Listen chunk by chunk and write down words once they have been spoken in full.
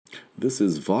This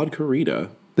is Vodka Rita.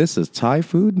 This is Thai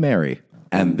Food Mary.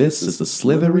 And this is the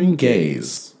Slithering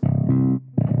Gaze.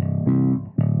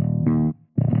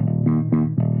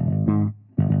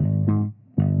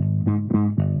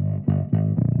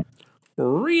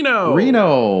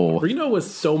 Reno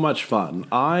was so much fun.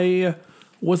 I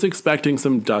was expecting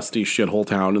some dusty shithole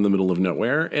town in the middle of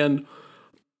nowhere and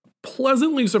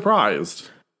pleasantly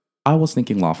surprised. I was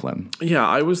thinking Laughlin. Yeah,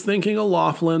 I was thinking a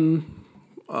Laughlin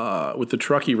with the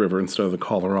Truckee River instead of the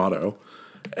Colorado.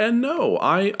 And no,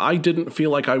 I didn't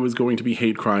feel like I was going to be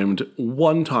hate crimed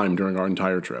one time during our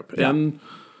entire trip. Yeah. And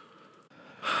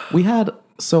we had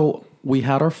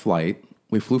our flight.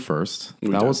 We flew first.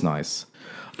 That was nice.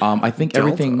 I think Delta.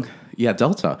 everything... Yeah,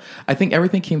 Delta. I think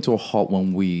everything came to a halt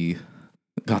when we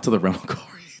got to the rental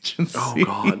car agency. Oh,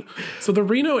 God. So the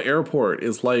Reno airport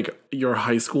is like your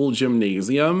high school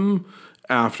gymnasium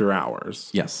after hours.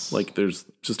 Yes. Like there's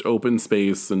just open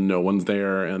space and no one's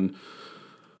there. And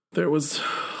there was,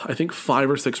 I think,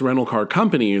 5 or 6 rental car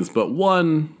companies, but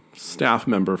one staff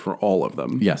member for all of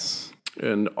them. Yes.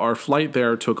 And our flight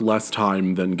there took less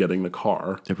time than getting the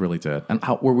car. It really did. And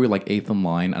we were like 8th in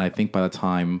line, and I think by the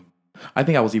time, I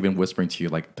think I was even whispering to you,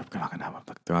 like, they're not gonna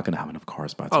have enough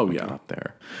cars by the time we get up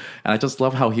there. And I just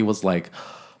love how he was like,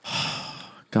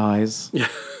 guys,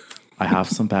 I have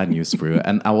some bad news for you.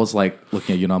 And I was like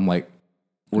looking at you, and I'm like,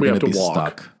 we're gonna be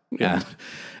stuck. Yeah.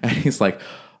 And he's like,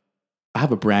 I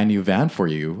have a brand new van for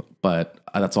you, but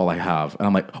that's all I have. And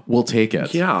I'm like, we'll take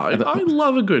it. Yeah, I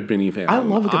love a good minivan. I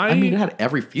love a good, I mean, it had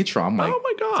every feature. I'm like, oh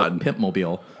my God. It's a pimp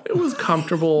mobile. It was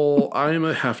comfortable. I'm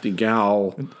a hefty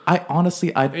gal. I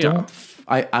honestly, I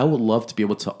would love to be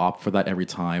able to opt for that every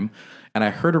time. And I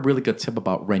heard a really good tip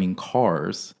about renting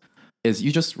cars is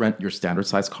you just rent your standard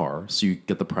size car. So you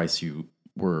get the price you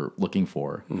were looking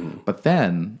for. Mm-hmm. But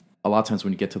then a lot of times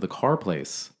when you get to the car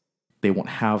place, they won't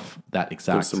have that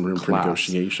exact There's some room class. for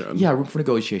negotiation. Yeah, room for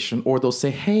negotiation. Or they'll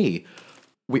say, hey,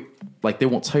 they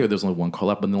won't tell you there's only one car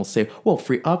left, but they'll say, well,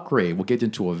 free upgrade. We'll get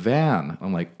into a van.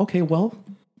 I'm like, okay, well,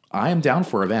 I am down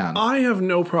for a van. I have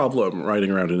no problem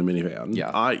riding around in a minivan.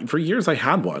 Yeah. For years, I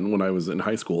had one when I was in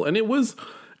high school, and it was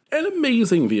an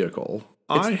amazing vehicle.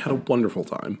 I had a wonderful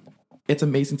time. It's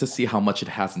amazing to see how much it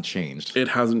hasn't changed. It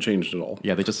hasn't changed at all.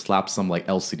 Yeah, they just slapped some like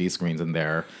LCD screens in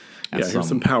there. And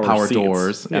some power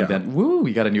doors. And then, woo,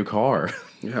 you got a new car.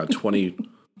 Yeah,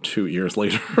 22 years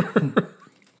later.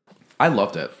 I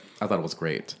loved it. I thought it was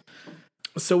great.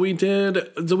 So we did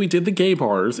the gay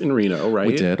bars in Reno, right?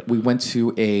 We did. We went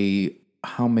to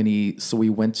how many? So we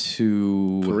went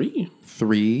to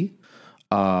 3.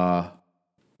 But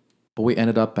we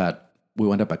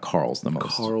went up at Carl's the most.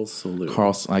 Carl's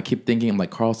Saloon. I keep thinking, I'm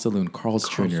like, Carl's Saloon, Carl's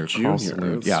Jr., Carl's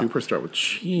Saloon. Yeah. Superstar with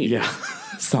cheese. Yeah.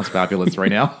 Sounds fabulous right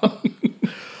now.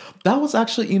 That was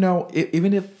actually,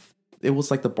 even if it was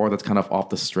like the bar that's kind of off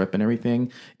the strip and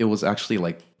everything, it was actually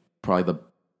like probably the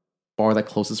bar that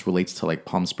closest relates to like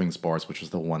Palm Springs bars, which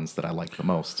is the ones that I like the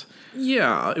most.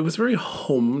 Yeah, it was very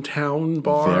hometown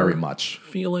bar. Very much.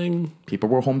 Feeling. People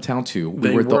were hometown too.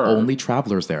 We were the only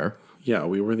travelers there. Yeah,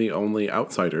 we were the only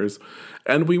outsiders,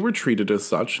 and we were treated as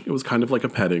such. It was kind of like a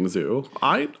petting zoo.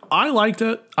 I liked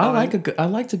it. I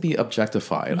like to be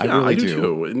objectified. Yeah, I really do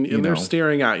too. And they're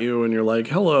staring at you, and you're like,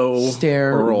 "Hello,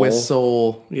 stare, Earl."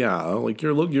 Whistle." Yeah, like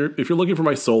if you're looking for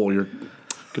my soul, you're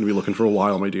gonna be looking for a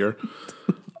while, my dear.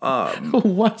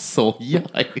 What soul?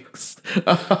 Yikes!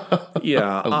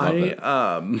 Yeah,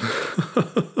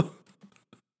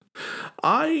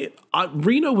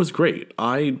 Reno was great.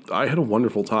 I had a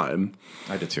wonderful time.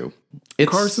 I did too.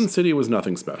 Carson City was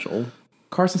nothing special.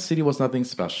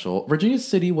 Virginia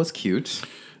City was cute.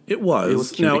 It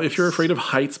was cute. Now, if you're afraid of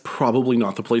heights, probably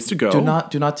not the place to go. Do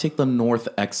not take the north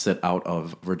exit out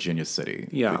of Virginia City.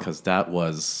 Yeah. Because that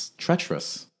was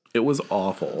treacherous. It was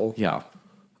awful. Yeah.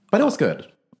 But it was good.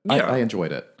 Yeah. I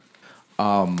enjoyed it.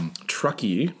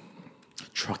 Truckee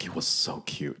was so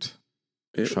cute.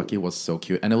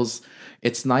 And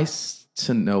it's nice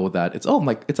to know that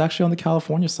it's actually on the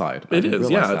California side. It is,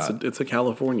 yeah. It's a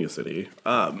California city.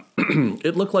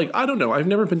 It looked like, I don't know, I've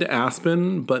never been to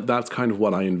Aspen, but that's kind of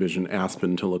what I envision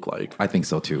Aspen to look like. I think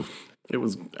so too. It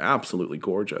was absolutely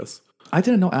gorgeous. I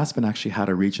didn't know Aspen actually had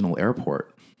a regional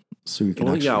airport. So you can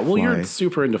fly. You're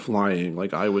super into flying.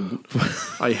 Like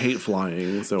I hate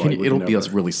flying. So it'll be a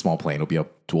really small plane. It'll be a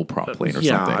dual prop plane or something.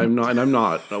 Yeah, I'm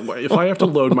not. If I have to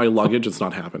load my luggage, it's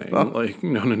not happening. Like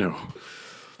no.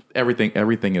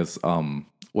 Everything is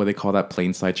what they call that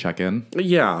plane side check-in.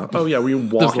 Yeah. Oh yeah. We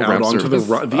walk out onto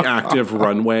the active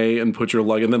runway and put your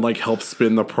luggage, and then like help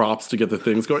spin the props to get the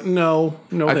things going. No.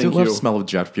 I do love the smell of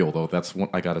jet fuel though. That's what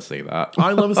I gotta say that.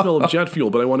 I love the smell of jet fuel,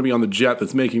 but I want to be on the jet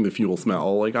that's making the fuel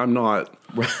smell. Like I'm not.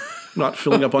 not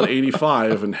filling up on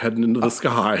 85 and heading into the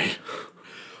sky.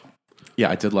 Yeah,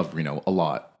 I did love Reno a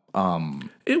lot.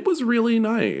 It was really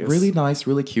nice. Really nice,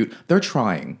 really cute. They're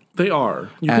trying. They are.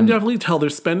 You can definitely tell they're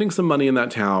spending some money in that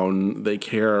town. They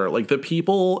care. Like, the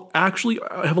people actually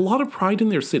have a lot of pride in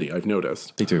their city, I've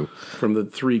noticed. They do. From the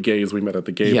 3 gays we met at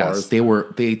the gay bars. They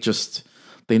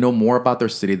know more about their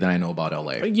city than I know about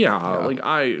LA. Yeah. Like,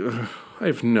 I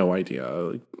have no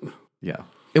idea. Yeah.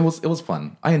 It was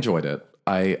fun. I enjoyed it.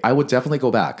 I would definitely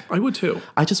go back. I would too.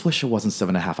 I just wish it wasn't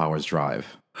 7.5 hours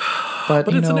drive.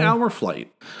 But it's an hour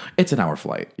flight. It's an hour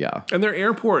flight, yeah. And their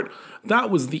airport, that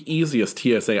was the easiest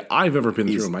TSA I've ever been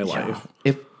through in my life.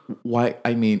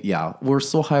 We're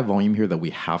so high volume here that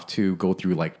we have to go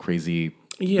through like crazy.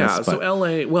 So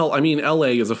LA, LA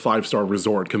is a 5-star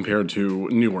resort compared to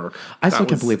Newark. I still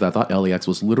can't believe that. I thought LAX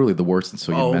was literally the worst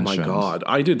until you mentioned. Oh my God.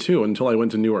 I did too until I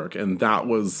went to Newark. And it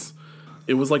was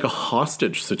like a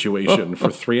hostage situation for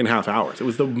 3.5 hours. It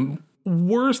was the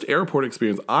worst airport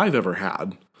experience I've ever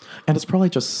had. And it's probably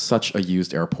just such a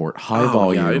used airport, high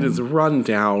volume. Yeah, it is run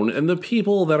down, and the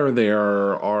people that are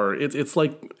there it's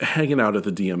like hanging out at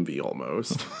the DMV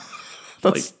almost.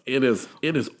 It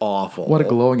is awful. What a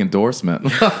glowing endorsement.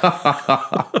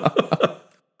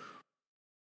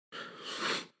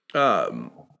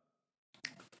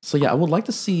 So yeah, I would like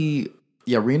to see.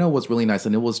 Yeah, Reno was really nice,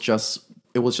 and it was just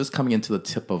coming into the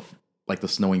tip of like the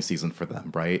snowing season for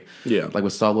them, right? Yeah. Like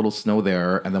we saw a little snow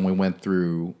there, and then we went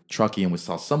through Truckee and we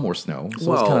saw some more snow. So it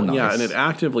was kind of nice. Yeah, and it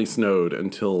actively snowed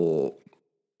until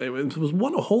it was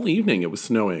a whole evening. It was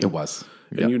snowing. It was.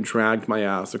 And you dragged my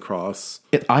ass across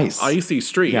icy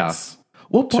streets. Yeah.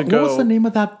 What was the name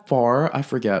of that bar? I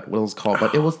forget what it was called,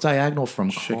 but it was diagonal from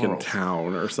Chicken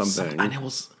Town or something. And it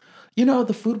was,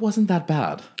 the food wasn't that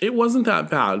bad. It wasn't that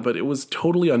bad, but it was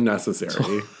totally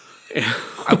unnecessary.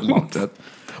 I loved it.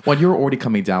 When you were already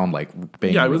coming down, like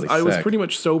being I was pretty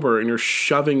much sober, and you're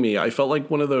shoving me. I felt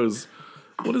like one of those.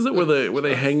 What is it where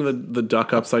they hang the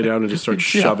duck upside down and just start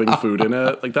shoving food in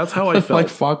it? Like that's how I felt. Like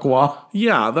Fakwa.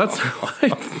 Yeah, that's how I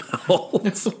felt.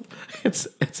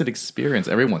 It's an experience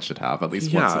everyone should have at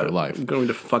least once in their life. I'm going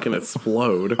to fucking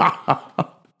explode.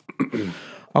 Oh,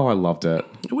 I loved it.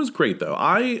 It was great though.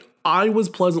 I was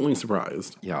pleasantly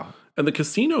surprised. Yeah. And the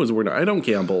casinos were. I don't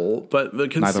gamble, but the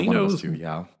casinos. Neither one of us do,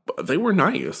 yeah. They were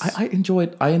nice. I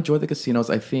enjoyed the casinos.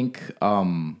 I think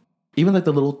even like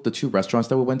the 2 restaurants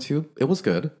that we went to, it was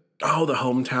good. Oh, the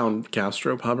hometown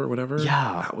gastro pub or whatever.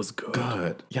 Yeah, that was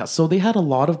good. Yeah, so they had a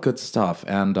lot of good stuff,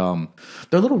 and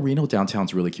their little Reno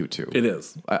downtown's really cute too. It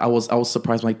is. I was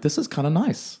surprised. I'm like, this is kind of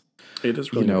nice. It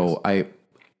is really nice.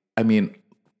 I mean,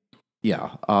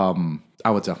 yeah. I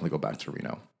would definitely go back to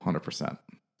Reno, 100%.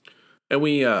 And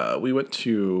we went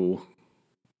to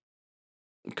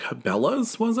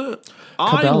Cabela's, was it?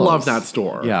 Cabela's. I love that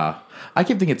store. Yeah. I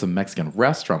keep thinking it's a Mexican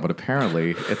restaurant, but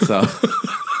apparently it's a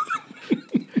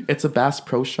it's a Bass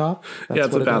Pro Shop.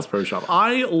 It's a Bass Pro Shop.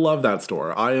 I love that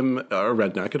store. I am a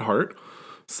redneck at heart.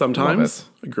 Sometimes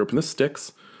I grew up in the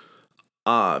sticks.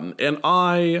 And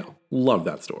I love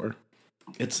that store.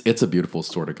 It's a beautiful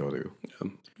store to go to. Yeah.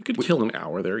 You could kill an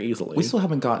hour there easily. We still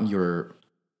haven't gotten your.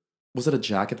 Was it a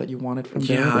jacket that you wanted from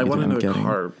there? Yeah, I wanted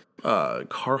a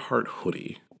Carhartt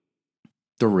hoodie.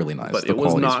 They're really nice. But it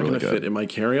was not going to fit in my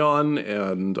carry-on,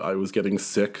 and I was getting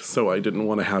sick, so I didn't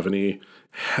want to have any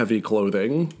heavy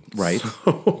clothing. Right.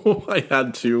 So I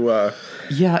had to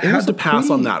pass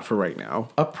on that for right now.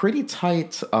 A pretty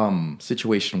tight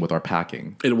situation with our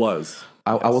packing. It was.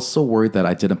 I was so worried that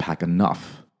I didn't pack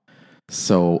enough.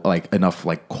 So, enough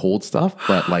cold stuff,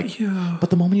 but but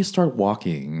the moment you start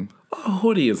walking, a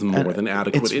hoodie is more than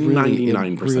adequate in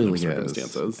 99% of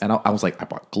circumstances. And I was like, I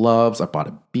bought gloves, I bought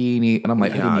a beanie, and I'm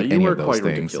like, I didn't need any of those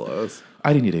things. Ridiculous.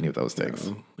 I didn't need any of those things.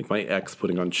 Yeah. Like my ex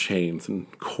putting on chains and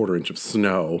 1/4 inch of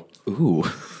snow. Ooh.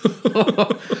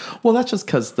 Well, that's just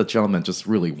because the gentleman just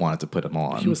really wanted to put them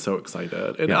on. He was so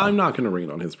excited. And I'm not going to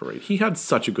rain on his parade. He had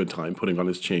such a good time putting on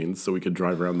his chains so we could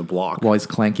drive around the block. While he's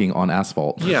clanking on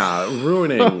asphalt. Yeah,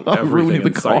 ruining everything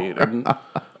in sight. And,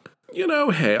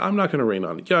 hey, I'm not going to rain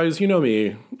on it. Guys, you know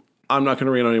me. I'm not going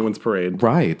to rain on anyone's parade.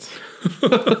 Right.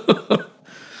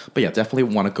 But yeah, definitely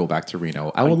want to go back to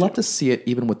Reno. I would love to see it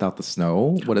even without the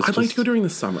snow. I'd like to go during the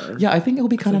summer. Yeah, I think it will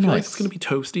be kind of nice. Like it's going to be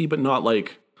toasty, but not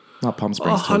Palm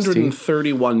Springs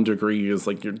 131 degrees,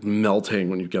 like you're melting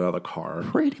when you get out of the car.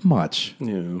 Pretty much.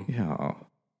 Yeah. Yeah.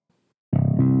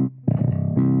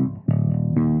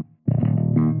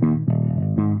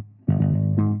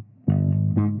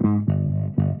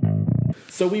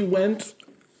 So we went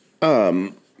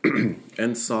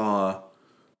and saw,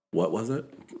 what was it?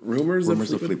 Rumours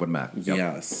of Fleetwood Mac. Yep.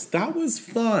 Yes, that was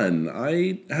fun.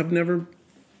 I have never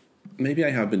maybe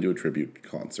I have been to a tribute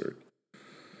concert.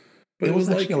 But it was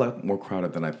actually a lot more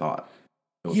crowded than I thought.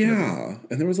 Yeah,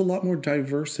 and there was a lot more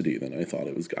diversity than I thought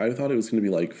it was. I thought it was going to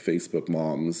be like Facebook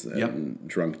moms and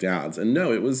drunk dads, and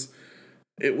no, it was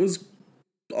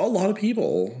a lot of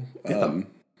people. Yeah.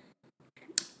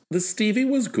 The Stevie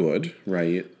was good,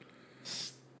 right?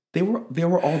 They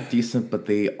were all decent, but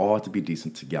they all had to be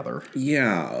decent together.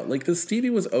 Yeah, like the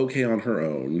Stevie was okay on her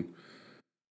own,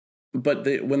 but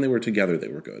when they were together, they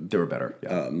were good. They were better.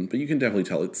 Yeah. But you can definitely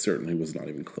tell it certainly was not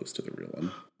even close to the real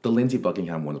one. The Lindsey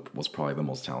Buckingham one was probably the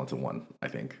most talented one, I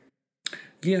think.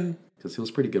 Yeah, because he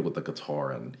was pretty good with the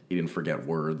guitar and he didn't forget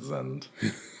words. And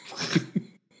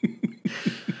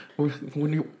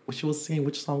when she was singing,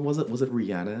 which song was it? Was it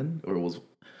Rhiannon or was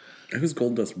it was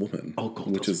Gold Dust Woman? Oh,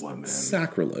 Gold which Dust is Woman,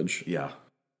 sacrilege. Yeah,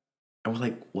 and we're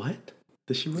like, what?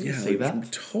 Did she really say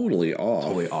that? Totally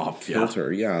off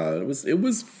kilter. Yeah. It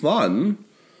was fun.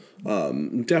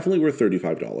 Definitely worth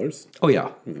 $35. Oh yeah.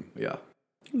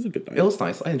 It was a good night. It was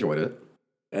nice. I enjoyed it.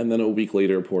 And then a week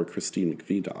later, poor Christine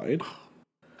McVie died.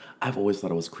 I've always thought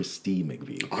it was Christy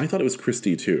McVie. I thought it was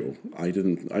Christy too. I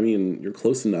mean, you're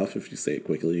close enough if you say it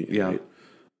quickly. Yeah. Right?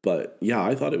 But yeah,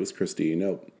 I thought it was Christy.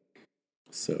 Nope.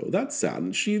 So that's sad.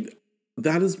 And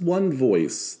that is one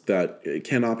voice that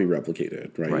cannot be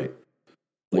replicated, right? Right.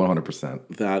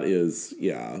 100%. That is,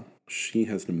 yeah. She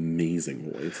has an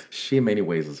amazing voice. She, in many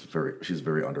ways, she's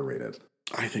very underrated.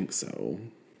 I think so.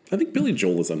 I think Billy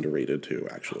Joel is underrated too,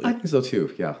 actually. I think so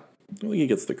too, yeah. I don't think he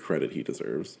gets the credit he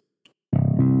deserves.